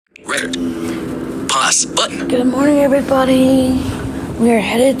Record. Pause button. Good morning, everybody. We are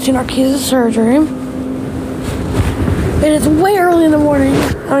headed to Narkee's surgery. It is way early in the morning.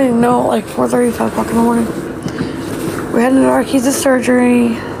 I don't even know, like 4:30, 5 o'clock in the morning. We're heading to Narkee's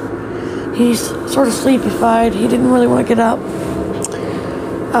surgery. He's sort of sleepified. He didn't really want to get up.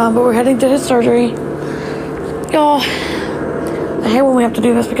 But we're heading to his surgery. Y'all, I hate when we have to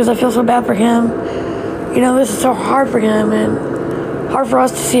do this because I feel so bad for him. You know, this is so hard for him and hard for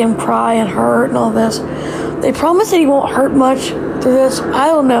us to see him cry and hurt and all this. They promise that he won't hurt much through this. I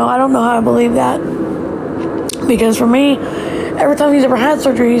don't know. I don't know how to believe that. Because for me, every time he's ever had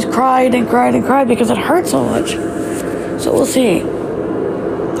surgery, he's cried and cried and cried because it hurts so much. So we'll see.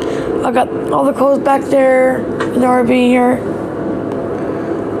 I got all the clothes back there in the RV here.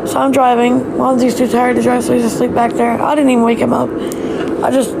 So I'm driving. Lonzy's too tired to drive, so he's asleep back there. I didn't even wake him up.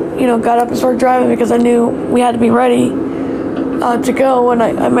 I just, got up and started driving because I knew we had to be ready to go. And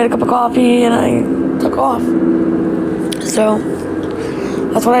I made a cup of coffee and I took off. So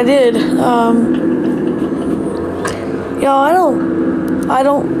that's what I did. I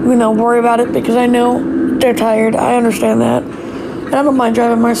don't worry about it because I know they're tired. I understand that. And I don't mind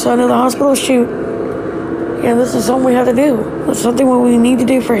driving my son to the hospital. Shoot. This is something we have to do. It's something we need to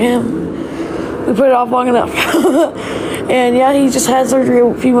do for him. We put it off long enough. And yeah, he just had surgery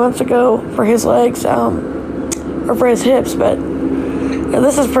a few months ago for his legs, or for his hips, but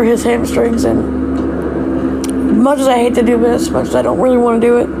this is for his hamstrings. And much as I hate to do this, much as I don't really want to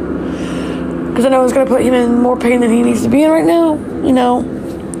do it, because I know it's going to put him in more pain than he needs to be in right now,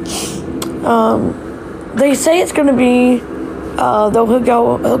 they say it's going to be, he'll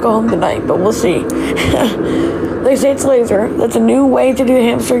go home tonight, but we'll see. They say it's laser. That's a new way to do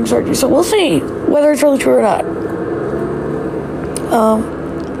hamstring surgery, so we'll see whether it's really true or not.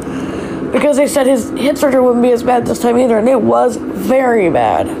 Because they said his hip surgery wouldn't be as bad this time either, and it was very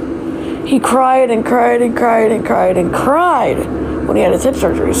bad. He cried and cried and cried and cried and cried when he had his hip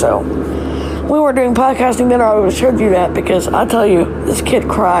surgery, so we weren't doing podcasting then, or I would have showed you that, because I tell you, this kid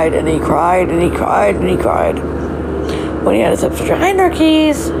cried and he cried and he cried and he cried when he had his hip surgery. Hi,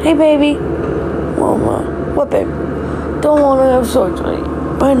 Narkees. Hey, baby. Mama. What, baby? Don't want to have surgery.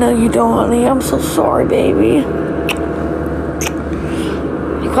 I know you don't, honey. I'm so sorry, baby.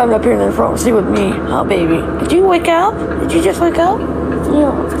 He climbed up here in the front seat with me. Oh, baby. Did you wake up? Did you just wake up?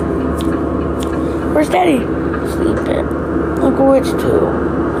 Yeah. Where's Daddy? Sleeping. Uncle Rich, too.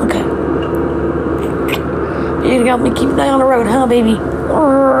 Okay. You can help me keep an eye on the road, huh, baby?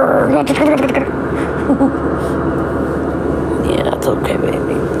 Yeah, it's okay,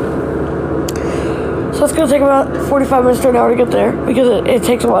 baby. So it's gonna take about 45 minutes to an hour to get there, because it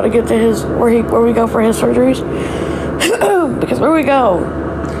takes a while to get to where we go for his surgeries. Because where we go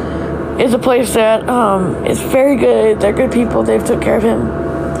is a place that is very good. They're good people. They've took care of him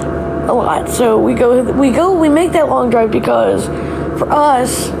a lot. So we make that long drive because for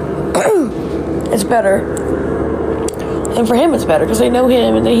us it's better. And for him, it's better because they know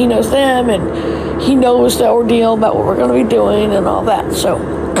him and he knows them, and he knows the ordeal about what we're going to be doing and all that. So,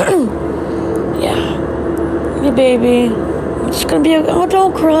 yeah. Hey, baby. It's going to be okay. Oh,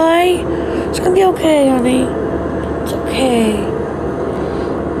 don't cry. It's going to be okay, honey. It's okay.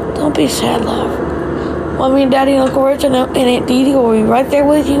 Don't be sad, love. Mommy and Daddy and Uncle Rich and Aunt Dee Dee will be right there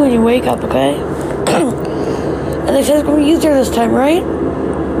with you when you wake up, okay? And they said it's going to be easier this time, right?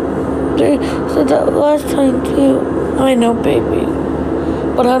 They said that last time, too. I know, baby.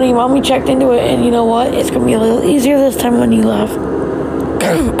 But honey, Mommy checked into it, and you know what? It's going to be a little easier this time when you left.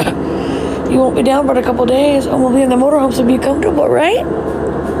 You won't be down for a couple days, and we'll be in the motorhome, so be comfortable, right?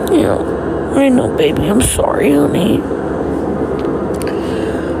 Yeah. I know, baby. I'm sorry, honey.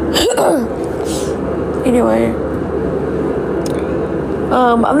 Anyway.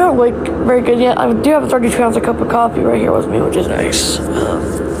 I'm not awake very good yet. I do have a 32 ounce cup of coffee right here with me, which is nice.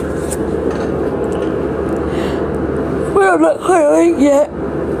 But I'm not quite awake yet.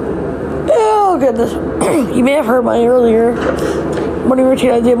 Oh, goodness. You may have heard my earlier morning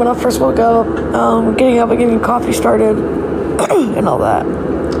routine I did when I first woke up. Getting up and getting coffee started and all that.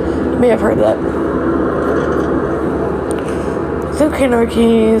 You may have heard that. It's okay,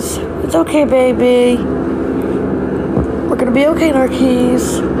 Narkees. It's okay, baby. We're gonna be okay,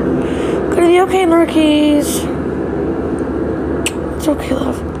 Narkees. Gonna be okay, Narkees. It's okay,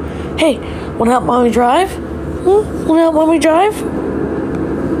 love. Hey, wanna help Mommy drive? Wanna help Mommy drive?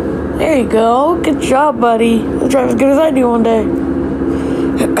 There you go. Good job, buddy. You'll drive as good as I do one day.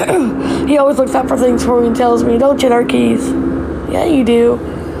 He always looks out for things for me and tells me, don't you, Narkees? Yeah, you do.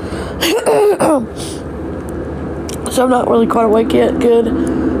 So I'm not really quite awake yet. Good.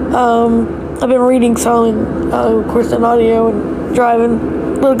 I've been reading some, and of course, in audio and driving.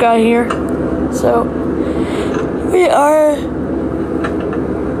 little guy here. So we are.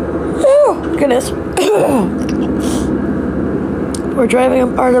 Oh goodness. We're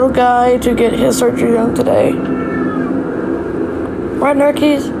driving our little guy to get his surgery done today. Right,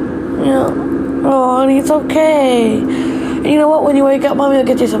 Narkies? Yeah. Oh, honey, it's okay. And you know what? When you wake up, Mommy will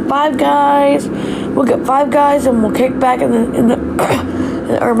get you some Five Guys. We'll get Five Guys and we'll kick back in the in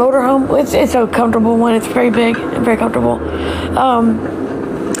our motorhome. It's a comfortable one. It's very big and very comfortable.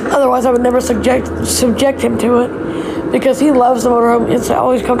 Otherwise, I would never subject him to it because he loves the motorhome. It's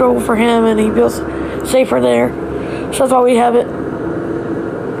always comfortable for him and he feels safer there. So that's why we have it.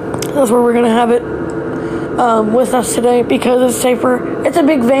 That's where we're gonna have it with us today because it's safer. It's a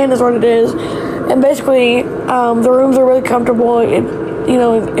big van, is what it is, and basically the rooms are really comfortable. It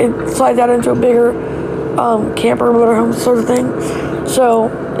slides out into a bigger camper motorhome sort of thing. So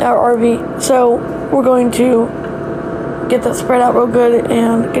our RV. So we're going to get that spread out real good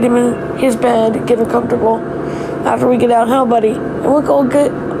and get him in his bed, get him comfortable after we get out. Huh, buddy? And we'll go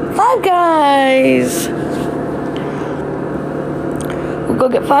get Five Guys. We'll go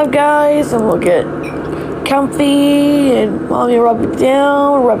get Five Guys and we'll get comfy and Mommy will rub you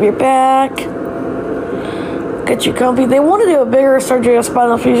down, rub your back, get you comfy. They want to do a bigger surgery of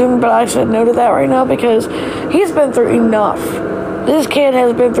spinal fusion, but I said no to that right now because he's been through enough. This kid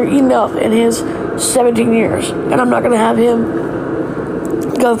has been through enough in his 17 years, and I'm not going to have him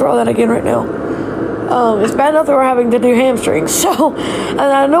go through all that again right now. It's bad enough that we're having to do hamstrings, so, and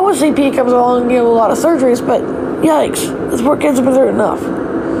I know when CP comes along, a lot of surgeries, but yikes, this poor kid's been through enough.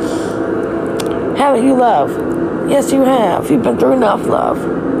 Haven't you, love? Yes, you have. You've been through enough, love.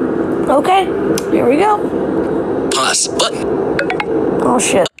 Okay, here we go. Pause button. Oh,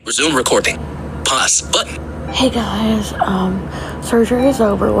 shit. Resume recording. Pause button. Hey, guys. Surgery is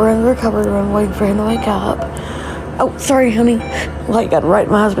over. We're in the recovery room waiting for him to wake up. Oh, sorry, honey. Light got right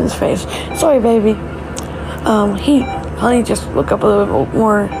in my husband's face. Sorry, baby. Honey, just look up a little bit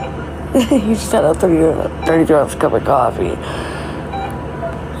more. He just had a 32-ounce cup of coffee.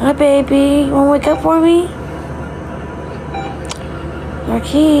 Hi, baby. You want to wake up for me? Our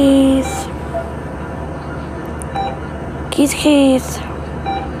keys. Keys.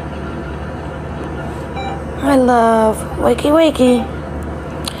 Hi, love. Wakey, wakey.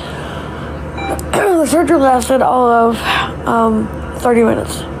 The surgery lasted all of 30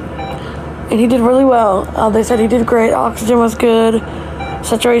 minutes. And he did really well. They said he did great. Oxygen was good.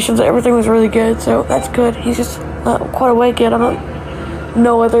 Saturations, everything was really good. So that's good. He's just not quite awake yet. I don't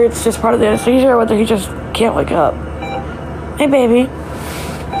know whether it's just part of the anesthesia or whether he just can't wake up. Hey, baby.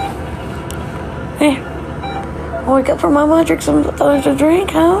 Hey. Wake up for Mama. Drink some to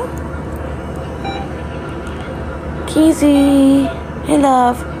drink, huh? Keezy. Hey,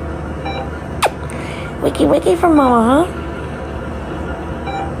 love. Wakey for Mama, huh?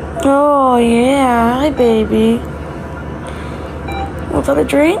 Oh, yeah. Hi, baby. Want a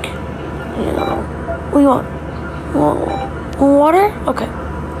drink? Yeah. What do you want? Water? Okay.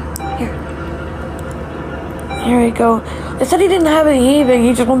 Here we go. They said he didn't have any heaving.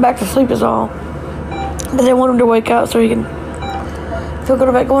 He just went back to sleep is all. But they want him to wake up so he can feel good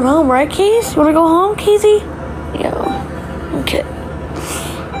about going home, right, Keys? You want to go home, Keezy? Yeah. Okay.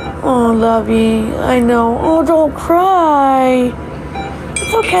 Oh, lovey. I know. Oh, don't cry.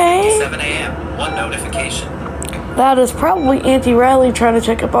 It's okay. 7 a.m. One notification. That is probably Auntie Riley trying to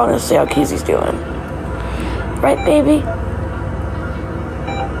check up on us, see how Keezy's doing. Right, baby?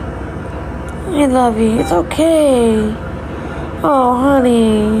 Hey, lovey. It's okay. Oh,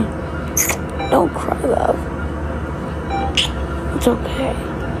 honey. Don't cry, love. It's okay.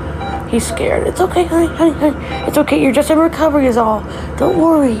 He's scared. It's okay, honey. It's okay. You're just in recovery is all. Don't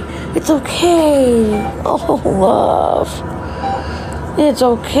worry. It's okay. Oh, love. It's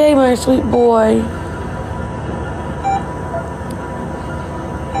okay, my sweet boy.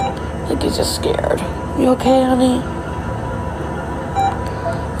 I think he's just scared. You okay, honey?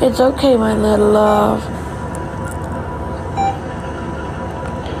 It's okay, my little love.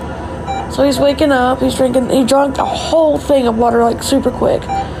 So he's waking up. He's drinking. He drank a whole thing of water like super quick.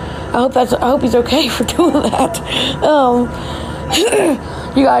 I hope he's okay for doing that.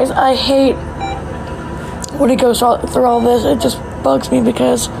 You guys, I hate when he goes through all this. It just bugs me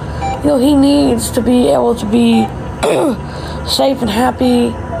because, he needs to be able to be safe and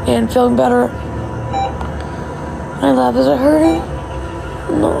happy and feeling better. My love, is it hurting?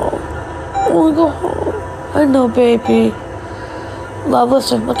 No. I want to go home. I know, baby. Love,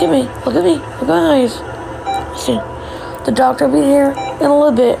 listen. Look at me. Look at my eyes. Listen. The doctor will be here in a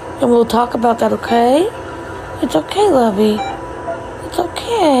little bit, and we'll talk about that, okay? It's okay, lovey. It's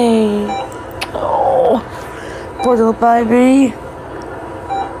okay. Oh, poor little baby.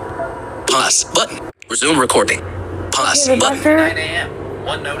 Pause button. Resume recording. Pause Okay, the button. doctor. 9 a.m.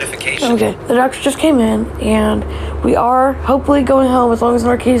 One notification. Okay, the doctor just came in, and we are hopefully going home as long as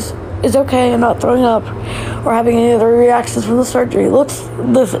Narcisse is okay and not throwing up or having any other reactions from the surgery.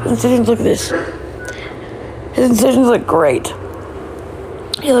 The incisions look at this. His incisions look great.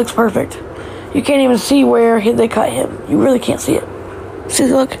 He looks perfect. You can't even see where they cut him. You really can't see it. See,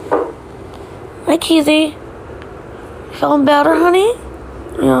 look. Hi, Cheesy. Feeling better, honey?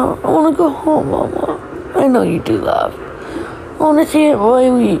 Yeah, I want to go home, Mama. I know you do, love. I want to see it,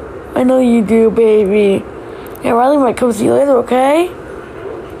 baby. I know you do, baby. Yeah, Riley might come see you later, okay?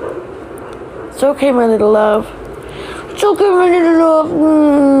 It's okay, my little love. It's okay, my little love.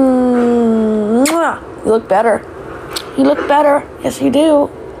 Mwah. You look better. You look better. Yes, you do.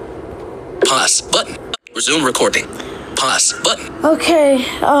 Pause button. Resume recording. Pause button. Okay,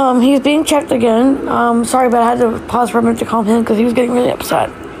 he's being checked again. Sorry, but I had to pause for a minute to calm him because he was getting really upset.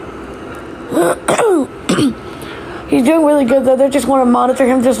 He's doing really good, though. They just want to monitor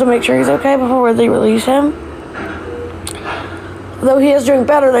him just to make sure he's okay before they release him. Though he is doing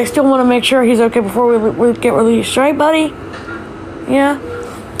better, they still want to make sure he's okay before we get released. Right, buddy? Yeah?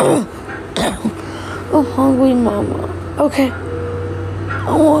 Oh, hungry mama. Okay.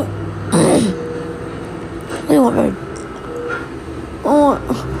 I want, baby? I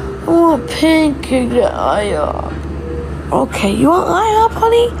want pancake to IHOP. Okay, you want IHOP,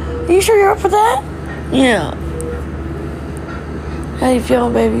 honey? Are you sure you're up for that? Yeah. How you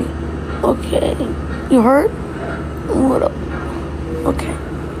feeling, baby? Okay. You hurt? What up? Okay.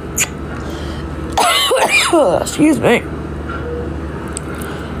 Excuse me.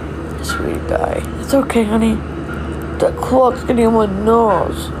 Sweet guy. It's okay, honey. That clock's getting on my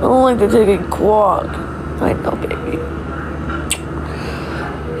nose. I don't like to take a clock. I know, baby.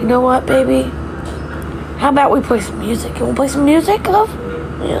 You know what, baby? How about we play some music? You want to play some music, love?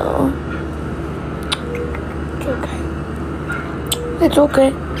 Yeah. It's okay. It's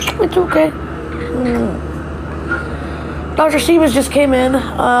okay. It's okay. Dr. Stevens just came in,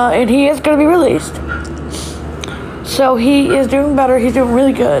 and he is going to be released. So he is doing better. He's doing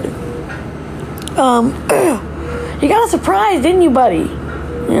really good. You got a surprise, didn't you, buddy?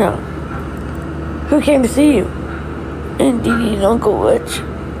 Yeah. Who came to see you? And Dee Dee and Uncle Rich.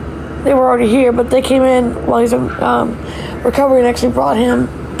 They were already here, but they came in while he's recovering and actually brought him.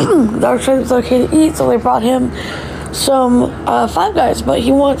 The doctor said it's okay to eat, so they brought him some Five Guys, but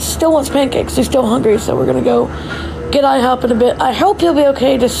he still wants pancakes. He's still hungry, so we're gonna go get IHOP in a bit. I hope he'll be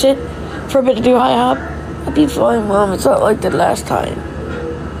okay to sit for a bit to do IHOP. I'll be fine, Mom. It's not like the last time.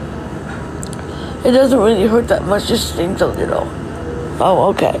 It doesn't really hurt that much, just stings a little. Oh,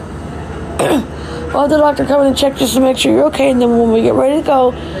 okay. I'll have the doctor come in and check just to make sure you're okay, and then when we get ready to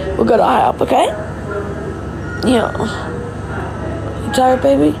go, we'll go to IHOP, okay? Yeah. You tired,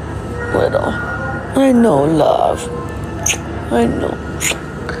 baby? Little. I know, love. I know.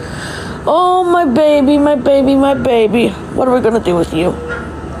 Oh, my baby, my baby, my baby. What are we gonna do with you?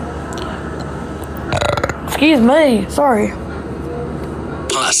 Excuse me. Sorry.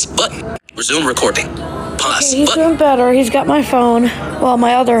 Pause button. Resume recording. Pause Okay, he's button. doing better. He's got my phone. Well,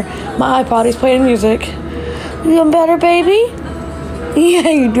 my iPod. He's playing music. You doing better, baby? Yeah,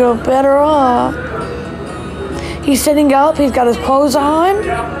 you're doing better, huh? He's sitting up. He's got his clothes on.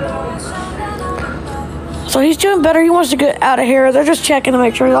 So he's doing better. He wants to get out of here. They're just checking to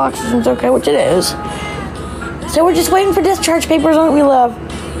make sure the oxygen's okay, which it is. So we're just waiting for discharge papers, aren't we, love?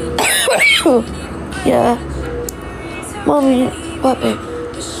 Yeah. Mommy, what, babe? I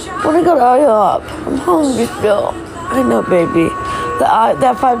want to go to IHOP. I'm hungry still. I know, baby.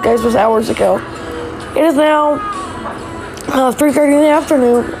 That Five Guys was hours ago. It is now 3:30 in the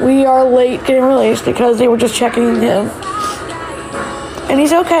afternoon. We are late getting released because they were just checking him. And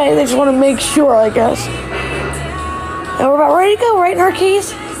he's okay. They just want to make sure, I guess. And we're about ready to go, right,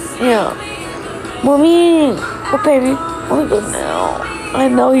 Narcisse? Yeah. Mommy. Oh, baby. I want to go now. I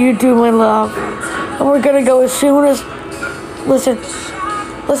know you do, my love. And we're going to go as soon as... Listen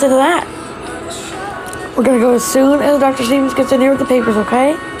to that. We're going to go as soon as Dr. Stevens gets in here with the papers,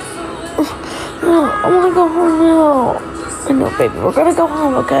 okay? No, I want to go home now. I know, baby. We're going to go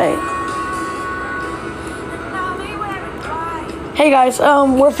home, okay? Hey, guys.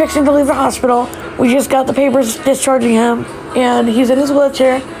 We're fixing to leave the hospital. We just got the papers discharging him, and he's in his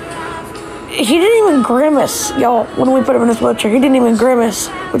wheelchair. He didn't even grimace, y'all, when we put him in his wheelchair. He didn't even grimace,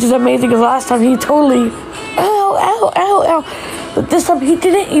 which is amazing, because last time he totally... Ow, ow, ow, ow. But this time he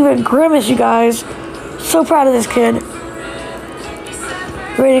didn't even grimace, you guys. So proud of this kid. You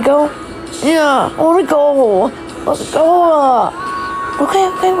ready to go? Yeah, I want to go. Let's go. Okay,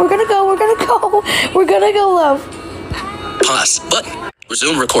 we're gonna go. We're gonna go, love. Pause button.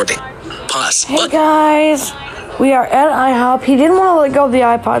 Resume recording. Pause. Hey Button. guys, we are at IHOP. He didn't want to let go of the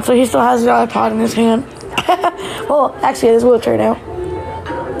iPod, so he still has the iPod in his hand. Well, actually, in his wheelchair now.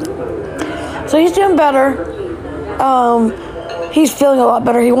 So he's doing better. He's feeling a lot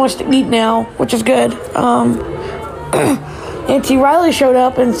better. He wants to eat now, which is good. Auntie Riley showed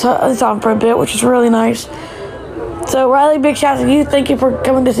up and saw him for a bit, which is really nice. So Riley, big shout out to you. Thank you for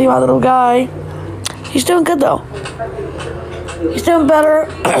coming to see my little guy. He's doing good though. He's doing better.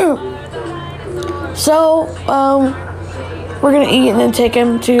 So we're gonna eat and then take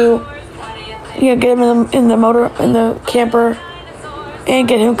him to, get him in the camper, and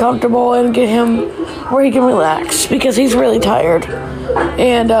get him comfortable and get him where he can relax because he's really tired.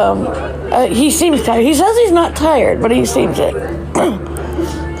 And he seems tired. He says he's not tired, but he seems it.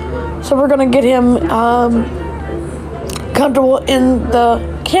 So we're gonna get him comfortable in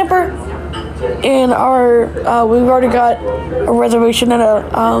the camper. And we've already got a reservation at a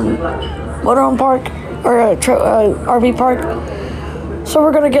motorhome park or a RV park. So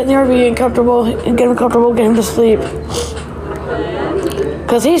we're gonna get in the RV and get him comfortable, get him to sleep.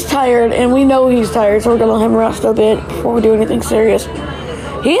 Because he's tired, and we know he's tired, so we're gonna let him rest a bit before we do anything serious.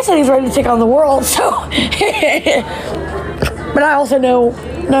 He said he's ready to take on the world, so. But I also know,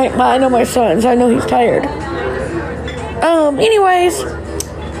 I know my son, so I know he's tired. Anyways,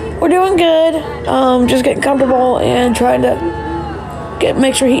 we're doing good. Just getting comfortable and trying to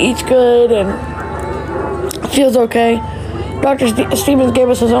make sure he eats good and feels okay. Dr. Stevens gave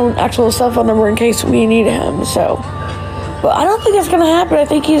us his own actual cell phone number in case we need him, so. But I don't think that's going to happen. I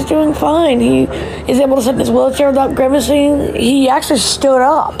think he's doing fine. He is able to sit in his wheelchair without grimacing. He actually stood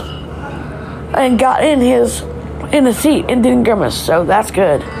up and got in the seat and didn't grimace, so that's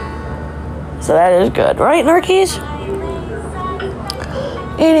good. So that is good, right, Narkies?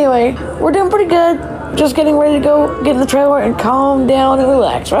 Anyway, we're doing pretty good. Just getting ready to go get in the trailer and calm down and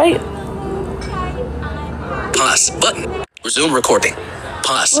relax, right? Pause. Button. Resume recording.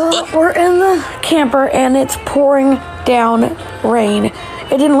 Pause. Well, Button. we're in the camper and it's pouring down rain.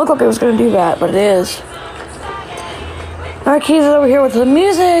 It didn't look like it was going to do that, but it is. Narkees is over here with the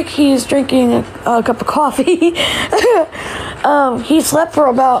music. He's drinking a cup of coffee. He slept for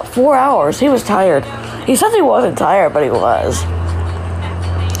about 4 hours. He was tired. He said he wasn't tired, but he was.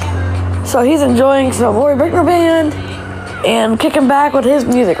 So he's enjoying some Lori Brickner Band and kicking back with his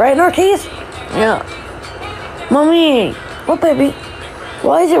music, right, Narkees? Yeah. Mommy, what, baby?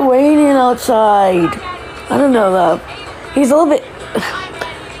 Why is it raining outside? I don't know, though. He's a little bit...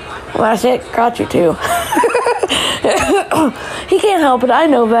 Well, that's it. Got you, too. He can't help it. I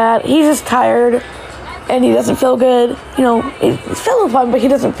know that. He's just tired, and he doesn't feel good. He's feeling fine, but he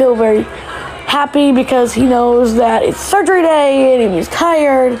doesn't feel very happy because he knows that it's surgery day, and he's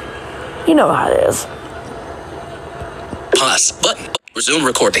tired. You know how it is. Pause. Button. Resume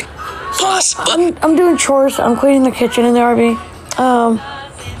recording. Pause. Button. I'm doing chores. I'm cleaning the kitchen in the RV.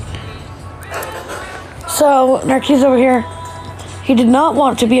 So Narkees over here, he did not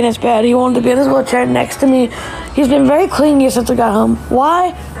want to be in his bed. He wanted to be in his wheelchair next to me. He's been very clingy since we got home.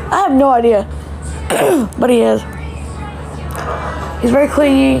 Why? I have no idea. But he is. He's very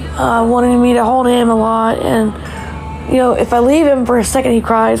clingy, wanting me to hold him a lot. And, if I leave him for a second, he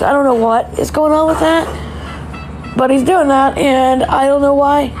cries. I don't know what is going on with that. But he's doing that, and I don't know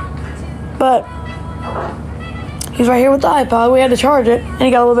why. But he's right here with the iPod. We had to charge it, and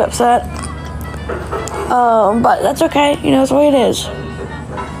he got a little bit upset. But that's okay. That's the way it is.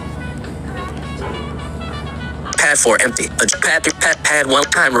 Pad 4 empty. Pad 1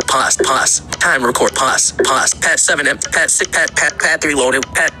 timer. Pause. Time record. Pause. Pad 7 empty. Pad 6. Pad 3 loaded.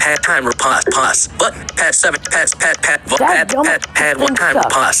 Pad timer. Pause. Button. Pad 7. Pad 1 timer.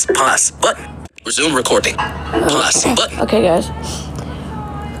 Pause. Button. Resume recording. Pause. Button. Okay, guys.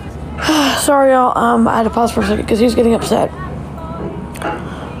 Sorry, y'all. I had to pause for a second because he's getting upset.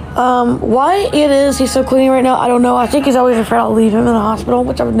 Why it is he's so clingy right now, I don't know. I think he's always afraid I'll leave him in the hospital,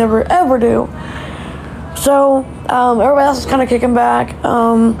 which I would never, ever do. So, everybody else is kind of kicking back,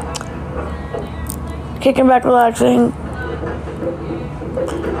 relaxing.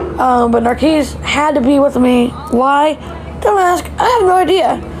 But Narkees had to be with me. Why? Don't ask. I have no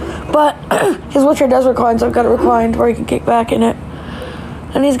idea. But his wheelchair does recline, so I've got it reclined where he can kick back in it.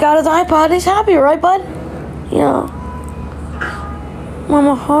 And he's got his iPod. He's happy, right, bud? Yeah.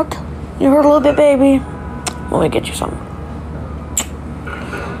 Mama hot? You hurt a little bit, baby. Let me get you some.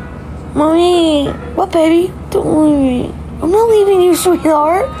 Mommy, what, baby? Don't leave me. I'm not leaving you,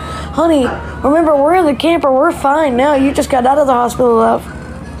 sweetheart. Honey, remember, we're in the camper. We're fine now. You just got out of the hospital, love.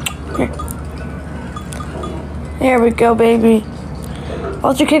 Here. There we go, baby. Why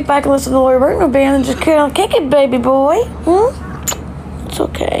don't you kick back and listen to the Lori Brickner Band and just kick it, baby boy?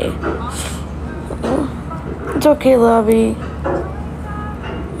 okay. It's okay, lovey.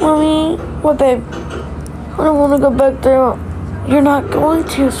 Mommy, what, babe? I don't want to go back there. You're not going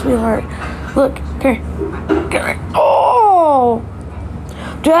to, sweetheart. Look, here. Oh!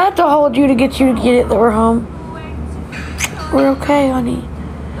 Do I have to hold you to get it that we're home? We're okay, honey.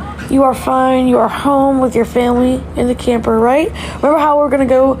 You are fine. You are home with your family in the camper, right? Remember how we're going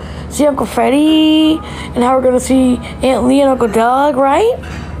to go see Uncle Freddie? And how we're going to see Aunt Lee and Uncle Doug, right?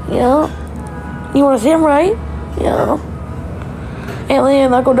 Yeah. You want to see them, right? Yeah. Aunt Lee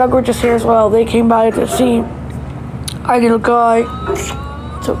and Uncle Doug were just here as well. They came by to see our little guy.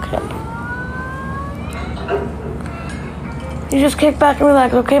 It's okay. You just kick back and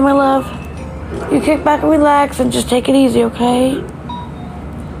relax, okay, my love? You kick back and relax and just take it easy, okay?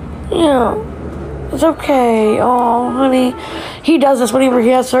 Yeah. It's okay. Oh, honey. He does this whenever he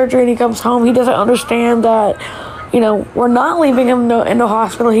has surgery and he comes home. He doesn't understand that, we're not leaving him in the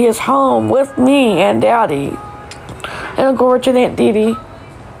hospital. He is home with me and Daddy. And Uncle Rich and Aunt Dee Dee.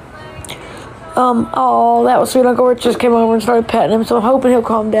 Oh, that was sweet. Uncle Rich just came over and started petting him, so I'm hoping he'll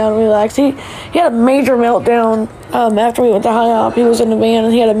calm down and relax. He had a major meltdown after we went to HIOP. He was in the van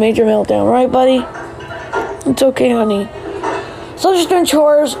and he had a major meltdown. Right, buddy? It's okay, honey. So just doing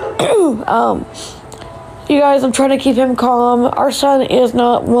chores. You guys, I'm trying to keep him calm. Our son is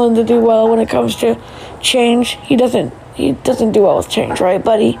not one to do well when it comes to change. He doesn't do well with change, right,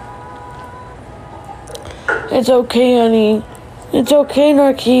 buddy? It's okay, honey. It's okay,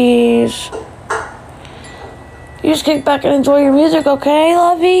 Narkees. You just kick back and enjoy your music, okay,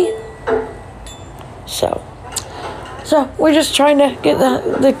 lovey? So we're just trying to get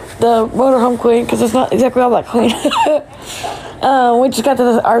the motorhome clean because it's not exactly all that clean. We just got to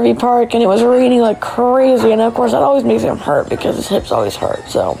the RV park and it was raining like crazy, and of course that always makes him hurt because his hips always hurt.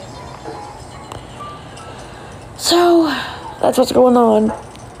 So that's what's going on.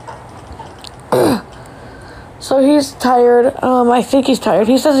 So he's tired. I think he's tired.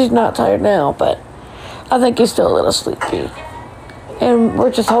 He says he's not tired now, but I think he's still a little sleepy. And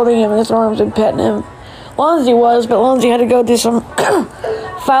we're just holding him in his arms and petting him. Lonzy was, but Lonzy had to go do some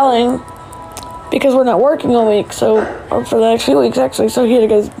filing because we're not working all week, or for the next few weeks actually, so he had to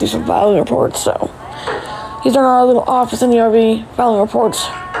go do some filing reports. So he's in our little office in the RV filing reports.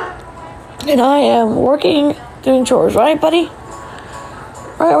 And I am working, doing chores, right, buddy?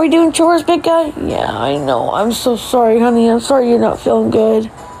 Right, are we doing chores, big guy? Yeah, I know. I'm so sorry, honey. I'm sorry you're not feeling good.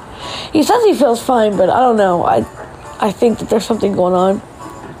 He says he feels fine, but I don't know. I think that there's something going on.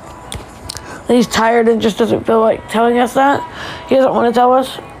 That he's tired and just doesn't feel like telling us that. He doesn't want to tell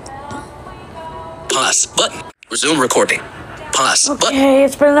us. Pause button. Resume recording. Pause button. Okay,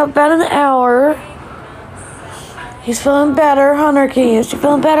 it's been about an hour. He's feeling better, huh, Narkees? You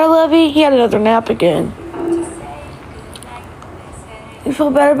feeling better, lovey? He had another nap again. You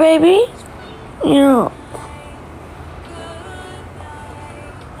feel better, baby? Yeah.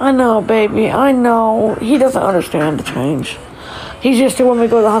 I know, baby. I know. He doesn't understand the change. He's used to when we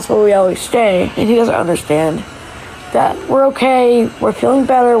go to the hospital, we always stay. And he doesn't understand that we're okay. We're feeling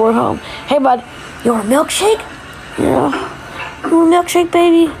better. We're home. Hey, bud. You want a milkshake? Yeah. You want a milkshake,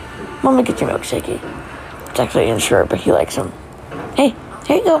 baby? Mama, get your milkshake. It's actually insured, but he likes them. Hey,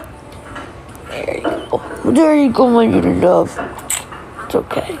 here you go. There you go. There you go, my little love. It's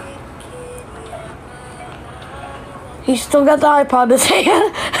okay. He's still got the iPod in his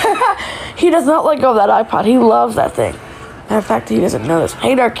hand. He does not let go of that iPod. He loves that thing. Matter of fact, he doesn't know this.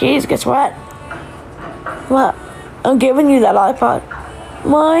 Hey, Narkees, guess what? What? I'm giving you that iPod.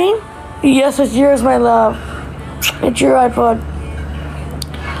 Mine? Yes, it's yours, my love. It's your iPod.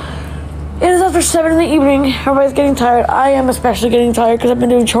 It is after 7 in the evening. Everybody's getting tired. I am especially getting tired because I've been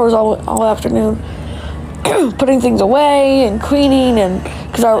doing chores all afternoon. Putting things away and cleaning, and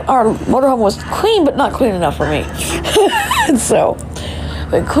because our motorhome was clean but not clean enough for me. And so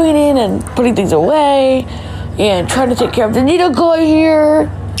been cleaning and putting things away and trying to take care of the needle guy here.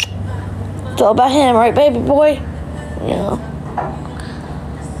 It's all about him, right, baby boy? Yeah.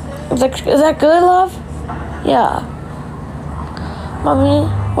 Is that good, love? Yeah. Mommy,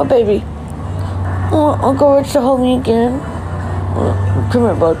 what, baby? Uncle Rich to hold me again. Come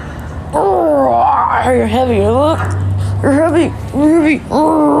here, bud. Oh, you're heavy, huh? You're heavy. You're heavy.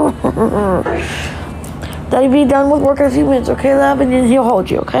 Daddy be done with work in a few minutes, okay, love? And then he'll hold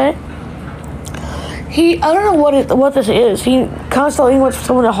you, okay? I don't know what this is. He constantly wants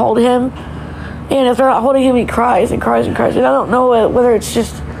someone to hold him. And if they're not holding him, he cries and cries and cries. And I don't know whether it's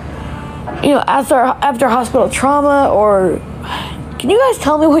just, after hospital trauma or... Can you guys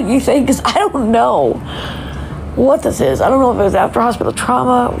tell me what you think? Because I don't know what this is. I don't know if it was after hospital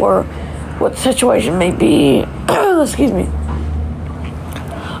trauma or what the situation may be. Excuse me.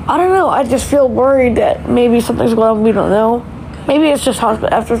 I don't know. I just feel worried that maybe something's going on we don't know. Maybe it's just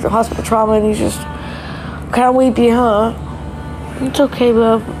after hospital trauma and he's just kind of weepy, huh? It's okay,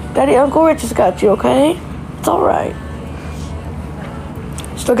 bub. Daddy, Uncle Rich has got you, okay? It's alright.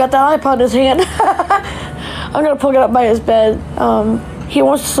 Still got that iPod in his hand. I'm gonna plug it up by his bed. He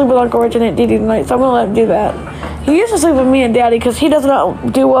wants to sleep with Uncle Rich and Aunt Dee Dee tonight, so I'm gonna let him do that. He used to sleep with me and Daddy because he does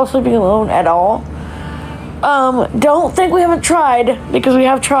not do well sleeping alone at all. Don't think we haven't tried, because we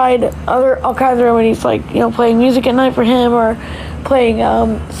have tried all kinds of remedies, like, you know, playing music at night for him or playing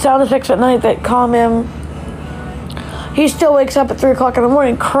sound effects at night that calm him. He still wakes up at 3 o'clock in the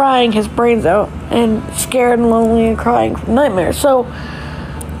morning crying his brains out and scared and lonely and crying from nightmares. So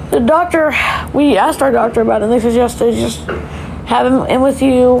the doctor, we asked our doctor about it, and they suggested just have him in with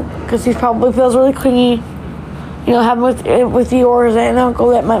you because he probably feels really clingy. You know, have him with you or his aunt and uncle.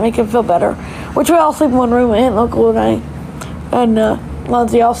 That might make him feel better. Which we all sleep in one room, aunt and uncle and I. And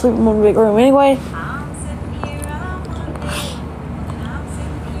Lindsay all sleep in one big room anyway.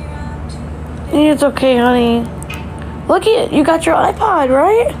 It's okay, honey. Look at you got your iPod,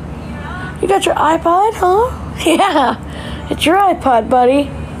 right? You got your iPod, huh? Yeah, it's your iPod, buddy.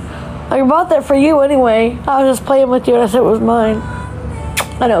 I bought that for you anyway. I was just playing with you and I said it was mine.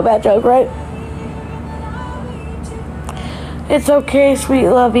 I know, bad joke, right? It's okay, sweet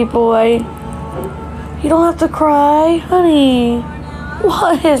lovey boy. You don't have to cry, honey.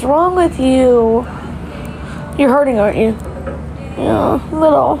 What is wrong with you? You're hurting, aren't you? Yeah, a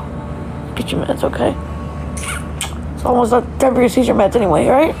little. Get your meds, okay? It's almost time for your seizure meds anyway,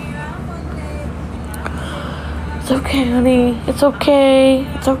 right? It's okay, honey. It's okay.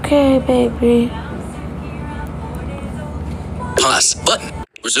 It's okay, baby. Pause button.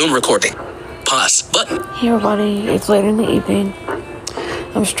 Resume recording. Pause button. Hey, everybody. It's late in the evening.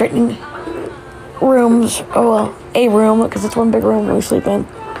 I'm straightening rooms. Oh, well, a room, because it's one big room that we sleep in.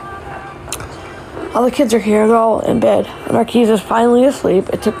 All the kids are here. They're all in bed. And our keys is finally asleep.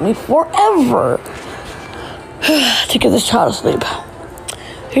 It took me forever to get this child to sleep.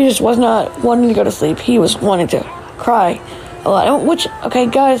 He just was not wanting to go to sleep. He was wanting to cry a lot. Which, okay,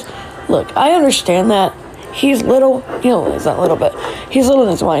 guys, look, I understand that. He's little, you know, he's not little, but he's little in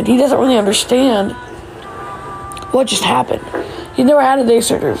his mind. He doesn't really understand what just happened. He never had a day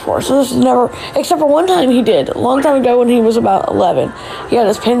surgery before, so this is never, except for one time he did, a long time ago when he was about 11. He had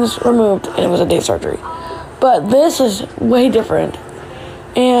his pins removed, and it was a day surgery. But this is way different,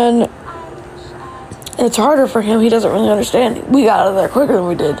 and it's harder for him. He doesn't really understand. We got out of there quicker than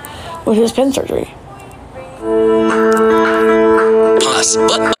we did with his pin surgery. Pause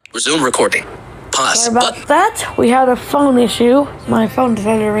button. Resume recording. Pause Sorry about button. that. We had a phone issue. My phone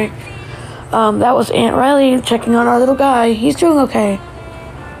decided to ring. That was Aunt Riley checking on our little guy. He's doing okay.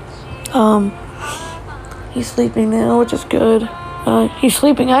 He's sleeping now, which is good. He's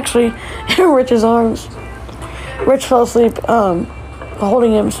sleeping actually in Rich's arms. Rich fell asleep,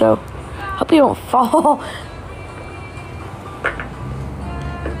 holding him, so hope he don't fall.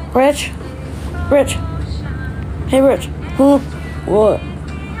 Rich? Rich? Hey, Rich. What?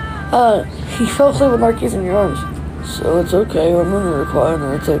 He fell asleep with Marquise in your arms. So it's okay. I'm in the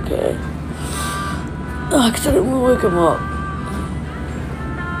recliner. It's okay. Because I didn't want to wake him up.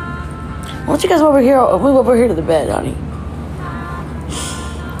 Why don't you guys over here? I'll move over here to the bed, honey.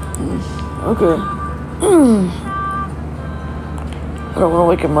 Okay. I don't want to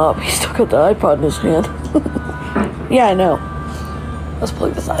wake him up. He's still got the iPod in his hand. Yeah, I know. Let's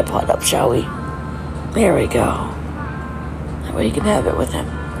plug this iPod up, shall we? There we go. That way you can have it with him.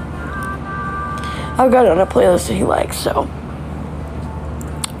 I've got it on a playlist that he likes, so.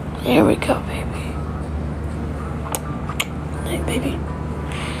 There we go, baby. Hey, baby.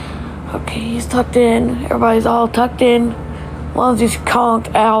 Okay, he's tucked in. Everybody's all tucked in. Lindsay's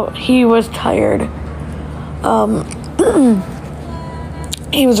conked out. He was tired.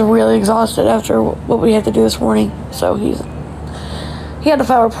 He was really exhausted after what we had to do this morning. So he had to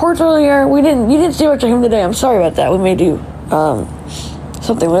file reports earlier. You didn't see much of him today. I'm sorry about that. We may do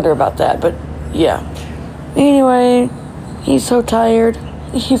something later about that. But yeah. Anyway, he's so tired.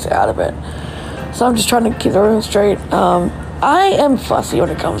 He's out of it. So I'm just trying to keep the room straight. I am fussy when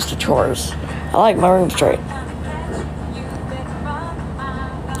it comes to chores. I like my room straight.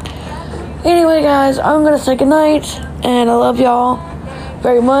 Anyway, guys, I'm going to say goodnight. And I love y'all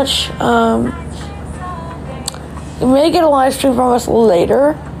very much. You may get a live stream from us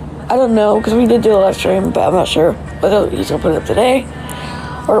later. I don't know, because we did do a live stream, but I'm not sure whether he's going to put it up today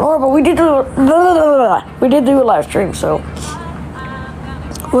or tomorrow. But we did do a live stream, so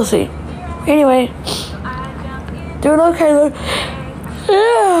we'll see. Anyway, doing okay though.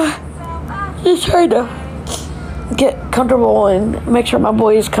 Yeah, just trying to get comfortable and make sure my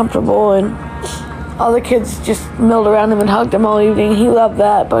boy is comfortable, and all the kids just milled around him and hugged him all evening. He loved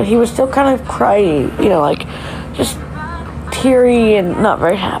that, but he was still kind of cryy, you know, like just teary and not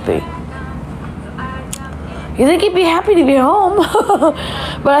very happy. You think he'd be happy to be home,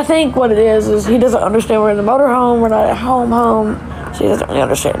 but I think what it is he doesn't understand we're in the motorhome, we're not at home, so he doesn't really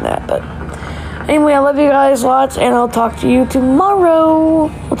understand that. But anyway, I love you guys lots, and I'll talk to you tomorrow.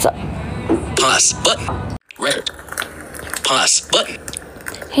 What's up? Pause button. Record. Pause button.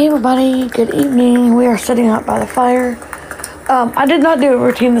 Hey everybody, good evening. We are sitting out by the fire. I did not do a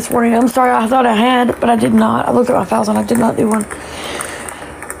routine this morning. I'm sorry, I thought I had, but I did not. I looked at my files and I did not do one.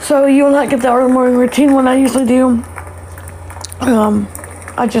 So you will not get the early morning routine one I usually do.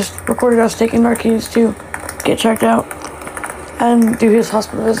 I just recorded us taking Marquise to get checked out and do his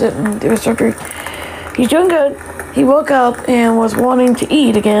hospital visit and do his surgery. He's doing good. He woke up and was wanting to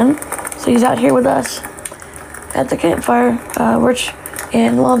eat again. So he's out here with us at the campfire. Rich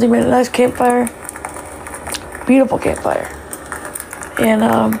and Lonzy made a nice campfire. Beautiful campfire. And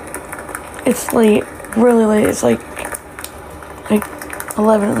it's late, really late. It's like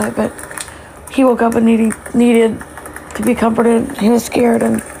 11 at night, but he woke up and needed to be comforted. He was scared,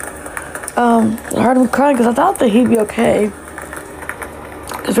 and I heard him crying because I thought that he'd be okay.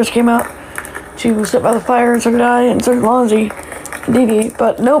 Because Rich came out to sit by the fire, and so did I, and so did Lonzy and Dee Dee,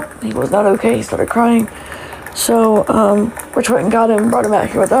 but nope, he was not okay. He started crying. So Rich went and got him, brought him out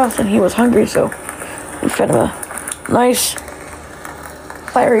here with us, and he was hungry, so we fed him a nice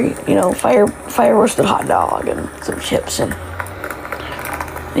fire roasted hot dog and some chips, and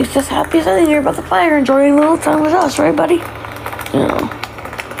he's just happy sitting here by the fire enjoying a little time with us, right, buddy? You know.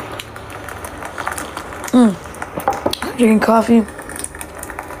 Drinking coffee.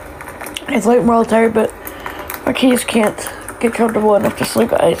 It's late and we're all tired, but Marquise can't get comfortable enough to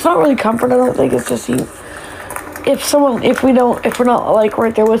sleep. It's not really comfort, I don't think. It's just if we're not like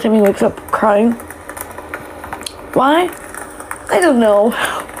right there with him, he wakes up crying. Why? I don't know.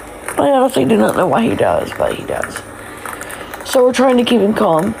 I honestly do not know why he does, but he does. So we're trying to keep him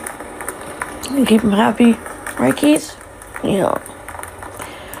calm and keep him happy, right, Keith? Yeah.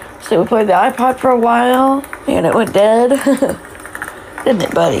 So we played the iPod for a while, and it went dead. Didn't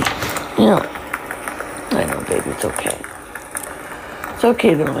it, buddy? Yeah. I know, baby, it's okay. It's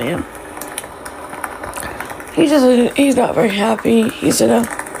okay, little man. He's not very happy. He's in a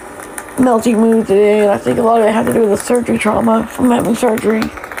melty mood today, and I think a lot of it had to do with the surgery trauma from having surgery,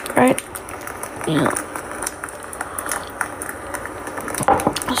 right? Yeah.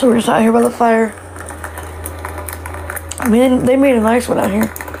 So we're just out here by the fire. I mean, they made a nice one out here.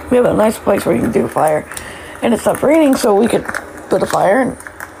 We have a nice place where you can do a fire, and it's not raining, so we could put a fire and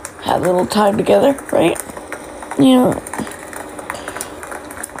have a little time together, right? Yeah.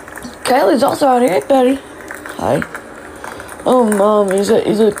 Kylie's also out here. Hey, buddy. Hi. Oh, Mom, he's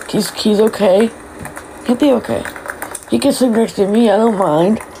okay. He'll be okay. He can sleep next to me. I don't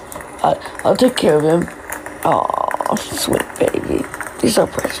mind. I'll take care of him. Aw, sweet baby. He's so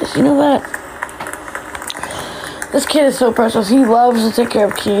precious. You know that? This kid is so precious. He loves to take care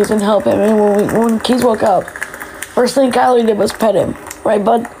of Keys and help him. And when Keys woke up, first thing Kylie did was pet him. Right,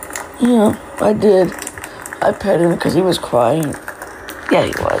 bud? Yeah, I did. I pet him because he was crying. Yeah,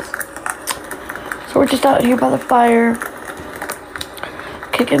 he was. So we're just out here by the fire,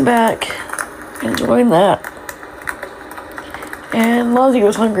 kicking back, enjoying that. And Lonzy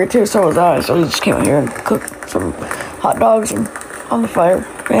was hungry too, so was I. So we just came out here and cooked some hot dogs and on the fire,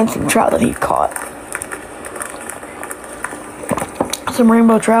 and some trout that he caught. Some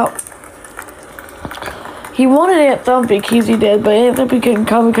rainbow trout. He wanted Aunt Thumpy, Keezy did, but Aunt Thumpy couldn't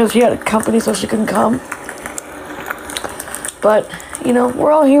come because he had a company, so she couldn't come. But, you know,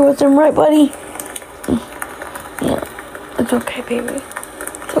 we're all here with him, right, buddy? Yeah, it's okay, baby.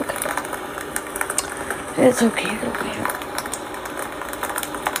 It's okay. It's okay, little baby.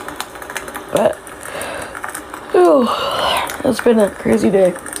 But, it's been a crazy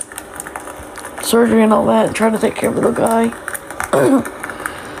day. Surgery and all that, and trying to take care of the little guy.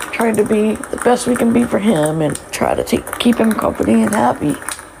 Trying to be the best we can be for him, and try to keep him company and happy.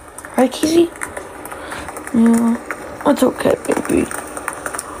 Right, Keezy? Yeah, it's okay, baby.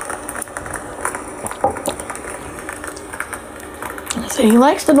 So he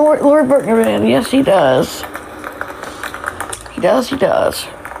likes the Lord Burtner band. Yes, he does. He does.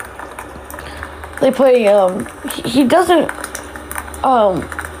 They play, he doesn't,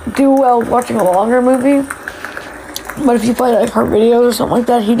 do well watching a longer movie. But if you play, like, her videos or something like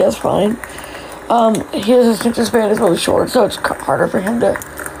that, he does fine. His attention span is really short, so it's harder for him to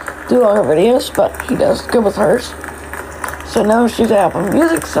do longer videos, but he does good with hers. So now she's at Apple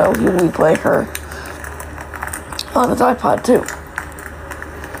Music, so we play her on his iPod too.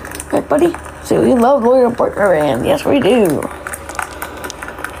 Right, buddy? So we love Loyal Partner Band. Yes, we do.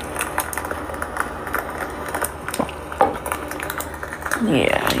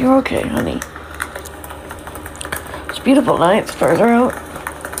 Yeah, you're okay, honey. It's a beautiful night. Stars are out.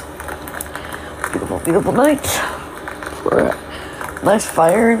 Beautiful, beautiful nights. For a nice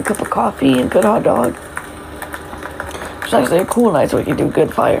fire and a cup of coffee and a good hot dog. It's actually a cool night so we can do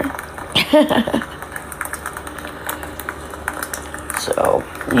good fire. So,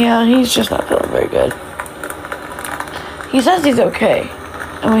 yeah, he's just not feeling very good. He says he's okay.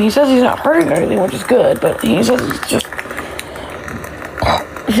 I mean, he says he's not hurting or anything, which is good, but he says he's just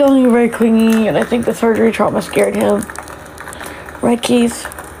feeling very clingy, and I think the surgery trauma scared him. Right, Keith?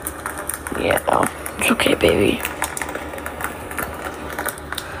 Yeah, it's okay, baby.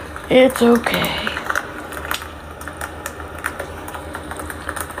 It's okay.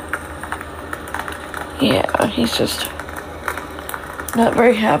 Yeah, he's just not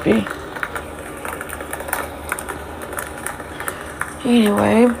very happy.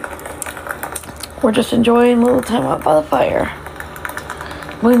 Anyway, we're just enjoying a little time out by the fire.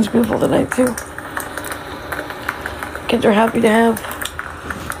 Moon's beautiful tonight too. Kids are happy to have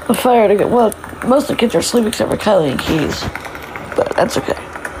a fire to get. Well, most of the kids are asleep except for Kylie and Keys, but that's okay.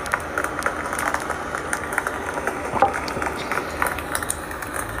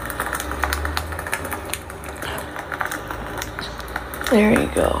 There you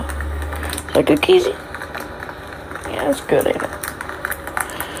go. Is that good, Keezy? Yeah, that's good, ain't it?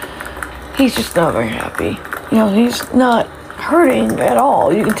 He's just not very happy. You know, he's not hurting at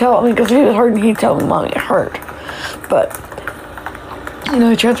all. You can tell, I mean, because if he was hurting, he'd tell me, Mommy, it hurt. But, you know,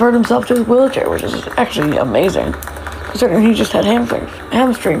 he transferred himself to his wheelchair, which is actually amazing. Considering he just had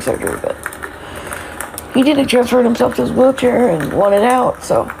hamstring surgery, but he didn't transfer himself to his wheelchair and wanted out,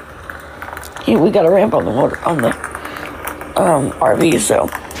 so we got a ramp on the motor, on the RV, so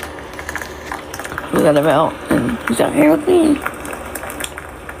we got him out, and he's out here with me.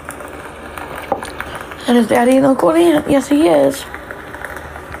 And his daddy and Uncle and Aunt, yes he is.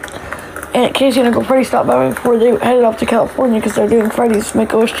 Aunt Casey and Uncle Freddie stopped by before they headed off to California because they're doing Freddie's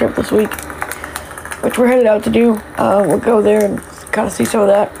Make-A-Wish trip this week, which we're headed out to do. We'll go there and kind of see some of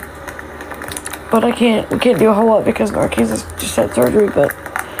that. But we can't do a whole lot because Narcisse just had surgery, but,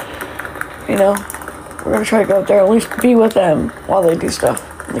 you know, we're going to try to go up there and at least be with them while they do stuff.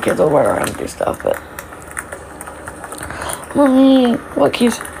 And the kids will run around and do stuff, but... Mommy, what,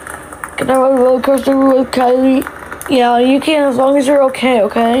 Keys? Can I ride a roller coaster with Kylie? Yeah, you can as long as you're okay,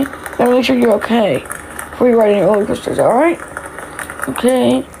 okay? Gotta make sure you're okay before you ride any roller coasters, alright?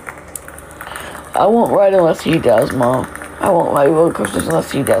 Okay. I won't ride unless he does, Mom. I won't ride roller coasters unless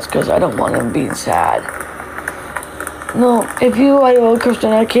he does, because I don't want him being sad. No, if you ride a roller coaster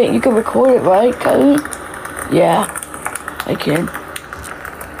and I can't, you can record it, right, Kylie? Yeah, I can.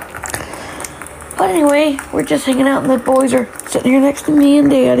 But anyway, we're just hanging out, and the boys are sitting here next to me and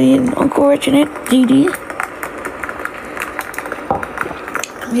Daddy and Uncle Rich and Aunt Dee Dee.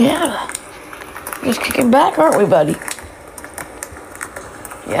 Yeah. Just kicking back, aren't we, buddy?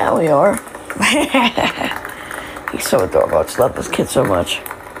 Yeah, we are. He's so adorable. I just love this kid so much.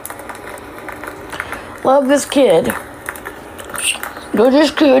 Love this kid. Love this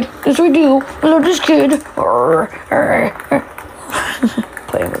kid. Yes, we do. Love this kid.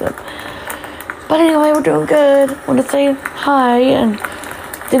 Playing with him. But anyway, we're doing good. Want to say hi and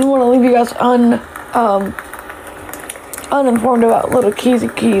didn't want to leave you guys uninformed about little Keys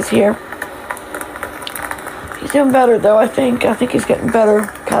here. He's doing better though, I think. I think he's getting better.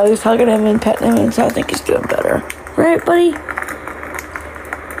 Kylie's hugging him and petting him, and so I think he's doing better. Right, buddy?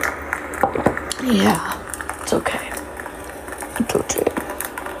 Yeah, it's okay. It's okay.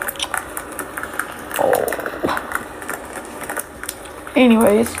 Oh.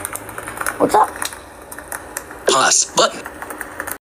 Anyways, what's up? Pause button.